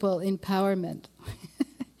principle empowerment.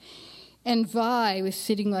 And Vi was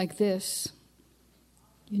sitting like this,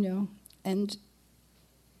 and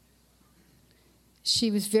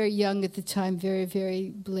she was very young at the time, very, very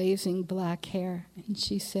blazing black hair. And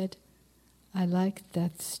she said, "I liked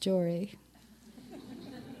that story."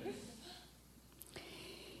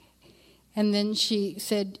 And then she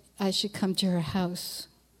said I should come to her house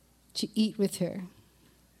to eat with her,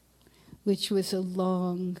 which was a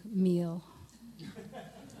long meal.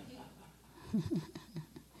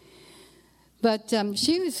 But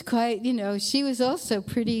she was quite, she was also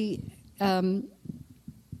pretty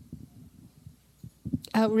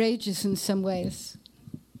outrageous in some ways.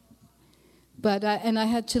 But I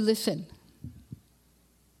had to listen.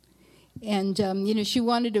 And, she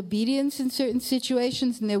wanted obedience in certain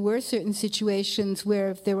situations, and there were certain situations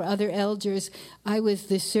where if there were other elders, I was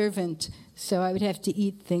the servant. So I would have to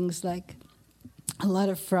eat things like a lot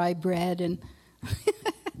of fry bread and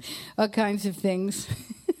all kinds of things.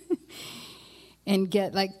 And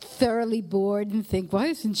get thoroughly bored and think, why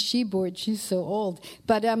isn't she bored? She's so old.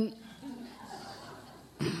 But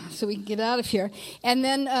so we can get out of here. And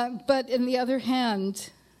then, but on the other hand,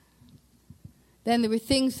 then there were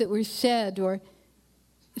things that were said or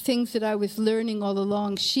things that I was learning all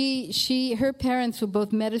along. Her parents were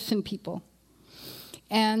both medicine people.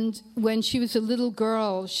 And when she was a little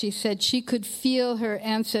girl, she said she could feel her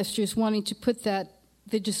ancestors wanting to put the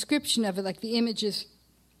description of it, like the images,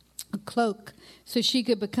 a cloak, so she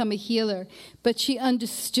could become a healer. But she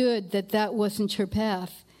understood that that wasn't her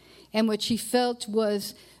path. And what she felt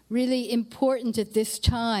was really important at this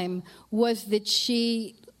time was that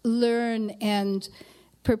she learn and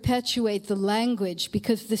perpetuate the language,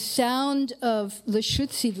 because the sound of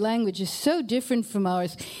Lushootseed language is so different from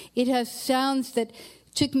ours. It has sounds that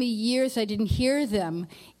took me years, I didn't hear them,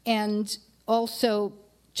 and also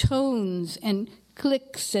tones and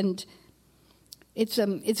clicks, and it's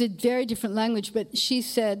a very different language. But she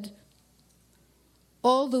said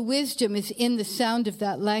all the wisdom is in the sound of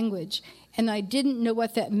that language, and I didn't know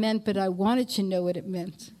what that meant, but I wanted to know what it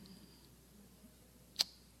meant.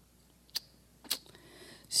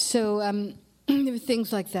 So there were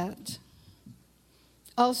things like that.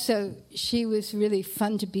 Also, she was really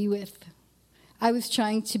fun to be with. I was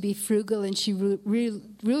trying to be frugal, and she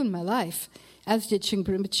ruined my life, as did Trungpa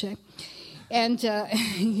Rinpoche. And,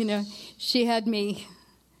 she had me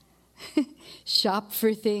shop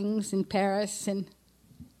for things in Paris, and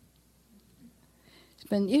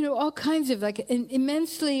all kinds of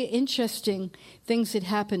immensely interesting things that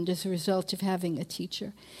happened as a result of having a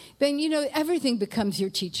teacher. But, everything becomes your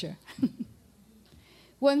teacher.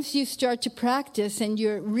 Once you start to practice and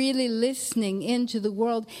you're really listening into the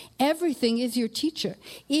world, everything is your teacher.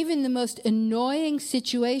 Even the most annoying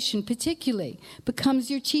situation, particularly,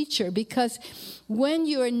 becomes your teacher. Because when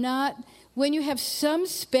you have some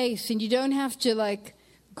space and you don't have to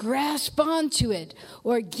grasp onto it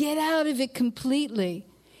or get out of it completely,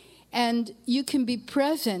 and you can be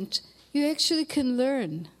present, you actually can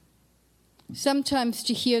learn. Sometimes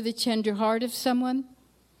to hear the tender heart of someone,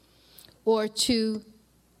 or to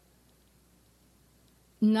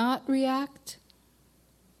not react.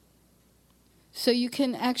 So you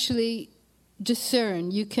can actually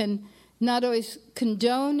discern. You can not always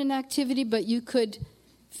condone an activity, but you could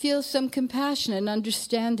feel some compassion and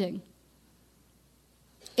understanding.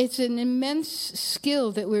 It's an immense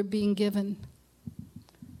skill that we're being given.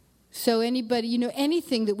 So anybody,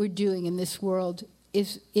 anything that we're doing in this world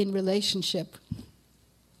is in relationship.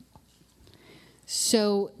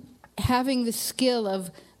 So having the skill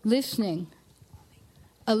of listening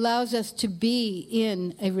allows us to be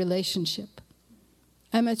in a relationship.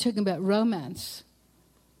 I'm not talking about romance.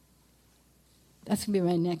 That's going to be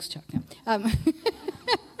my next talk now.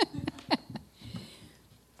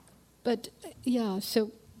 But,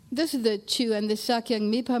 so those are the two, and the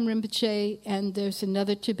Sakyong Mipam Rinpoche, and there's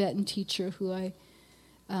another Tibetan teacher who I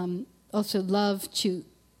also love to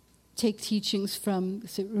take teachings from,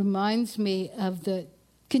 because it reminds me of the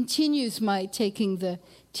continues my taking the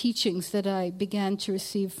teachings that I began to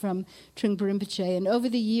receive from Trungpa Rinpoche. And over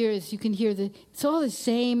the years, you can hear it's all the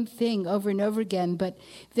same thing over and over again, but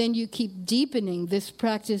then you keep deepening. This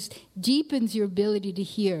practice deepens your ability to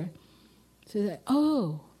hear. So that,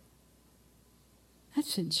 oh,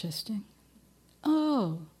 that's interesting.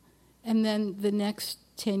 Oh. And then the next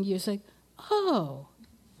 10 years, like, oh,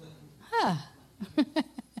 huh.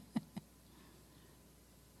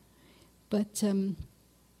 But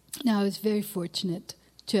now I was very fortunate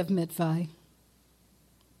to have met Vi.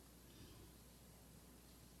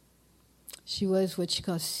 She was what she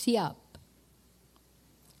calls siap,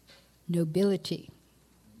 nobility.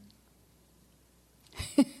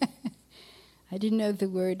 I didn't know the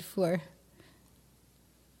word for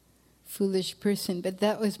foolish person, but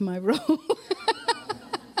that was my role.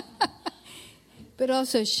 But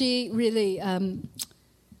also she really,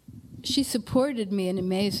 she supported me in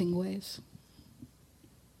amazing ways.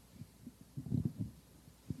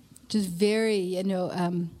 Just very,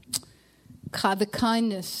 the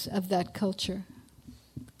kindness of that culture.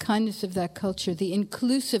 Kindness of that culture, the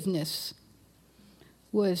inclusiveness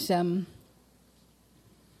was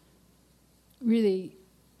really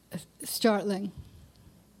startling.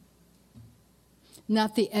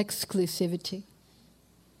 Not the exclusivity,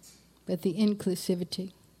 but the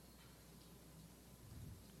inclusivity.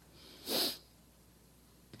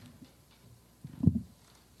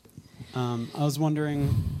 I was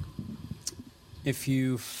wondering if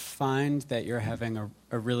you find that you're having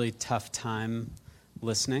a really tough time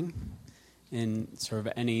listening in sort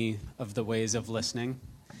of any of the ways of listening,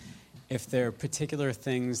 if there are particular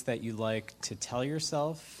things that you like to tell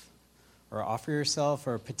yourself or offer yourself,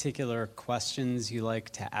 or particular questions you like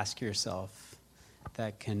to ask yourself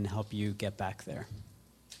that can help you get back there.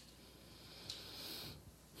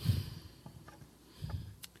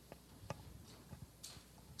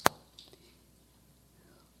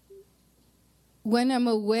 When I'm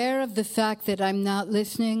aware of the fact that I'm not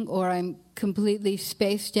listening, or I'm completely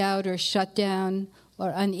spaced out or shut down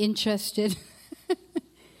or uninterested,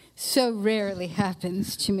 so rarely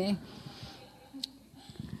happens to me.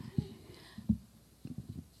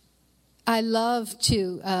 I love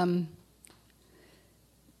to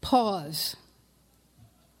pause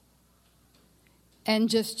and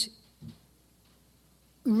just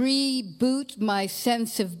reboot my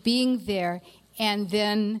sense of being there and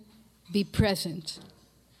then be present.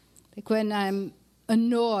 Like when I'm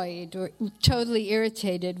annoyed or totally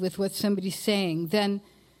irritated with what somebody's saying, then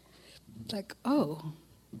like, oh,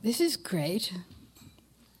 this is great.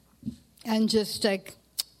 And just like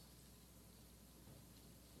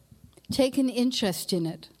take an interest in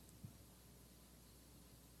it.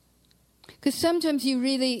 Because sometimes you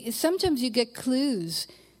get clues.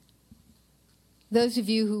 Those of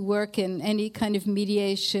you who work in any kind of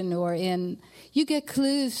mediation you get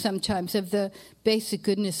clues sometimes of the basic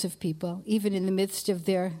goodness of people, even in the midst of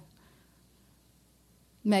their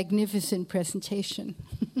magnificent presentation.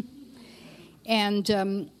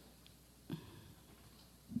 And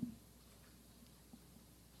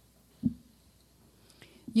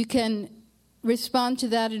you can respond to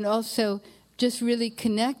that and also just really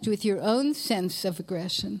connect with your own sense of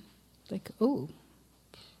aggression. Like, oh,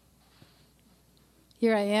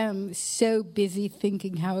 here I am, so busy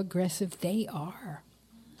thinking how aggressive they are.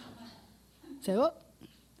 So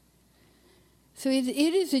it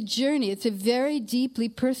is a journey. It's a very deeply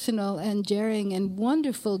personal and daring and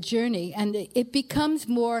wonderful journey. And it becomes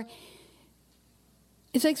more...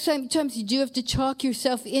 It's like sometimes you do have to talk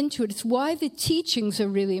yourself into it. It's why the teachings are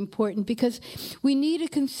really important, because we need a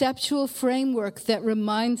conceptual framework that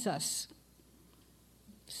reminds us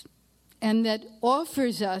and that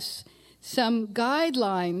offers us some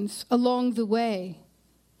guidelines along the way.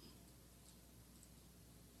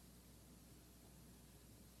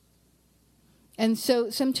 And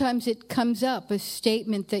so sometimes it comes up, a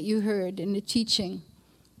statement that you heard in a teaching,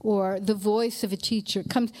 or the voice of a teacher.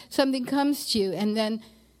 Something comes to you, and then,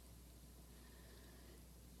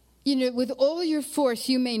 with all your force,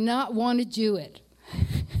 you may not want to do it.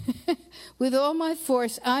 With all my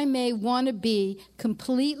force, I may want to be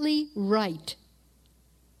completely right.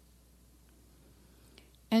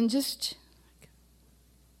 And just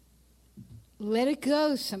let it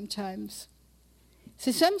go sometimes.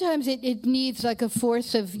 So sometimes it needs like a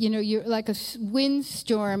force of, you're like a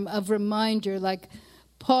windstorm of reminder, like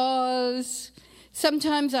pause.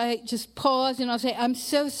 Sometimes I just pause and I'll say, I'm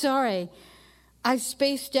so sorry. I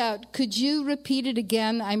spaced out. Could you repeat it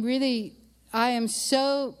again? I am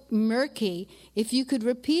so murky. If you could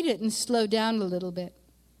repeat it and slow down a little bit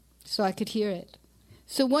so I could hear it.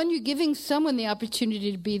 So when you're giving someone the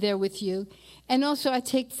opportunity to be there with you, And also I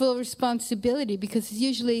take full responsibility because it's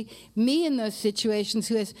usually me in those situations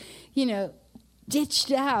who has,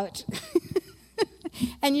 ditched out.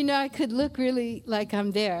 And, I could look really like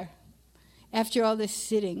I'm there after all this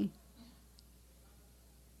sitting.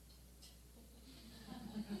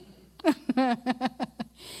 But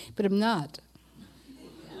I'm not.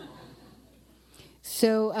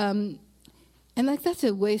 So, and that's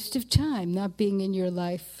a waste of time, not being in your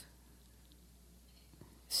life.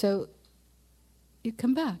 So, you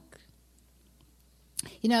come back.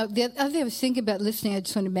 The other thing I was thinking about listening, I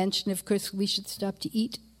just want to mention, of course, we should stop to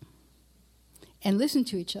eat and listen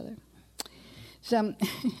to each other. So I'm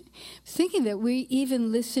thinking that we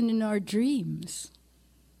even listen in our dreams.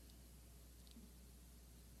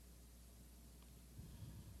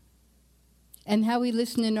 And how we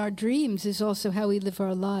listen in our dreams is also how we live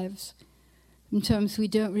our lives. Sometimes we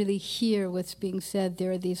don't really hear what's being said.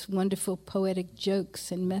 There are these wonderful poetic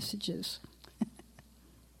jokes and messages.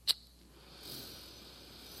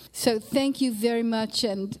 So thank you very much,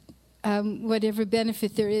 and whatever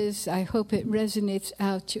benefit there is, I hope it resonates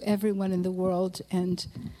out to everyone in the world and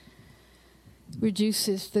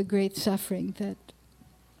reduces the great suffering that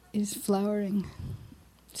is flowering.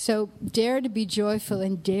 So dare to be joyful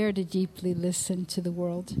and dare to deeply listen to the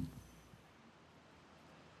world.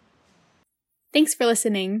 Thanks for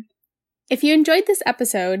listening. If you enjoyed this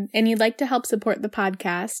episode and you'd like to help support the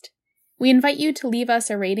podcast, we invite you to leave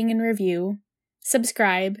us a rating and review,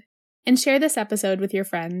 subscribe, and share this episode with your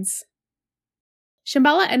friends.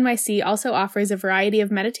 Shambhala NYC also offers a variety of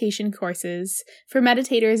meditation courses for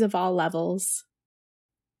meditators of all levels.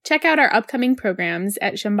 Check out our upcoming programs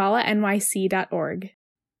at shambhalanyc.org.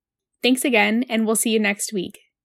 Thanks again, and we'll see you next week.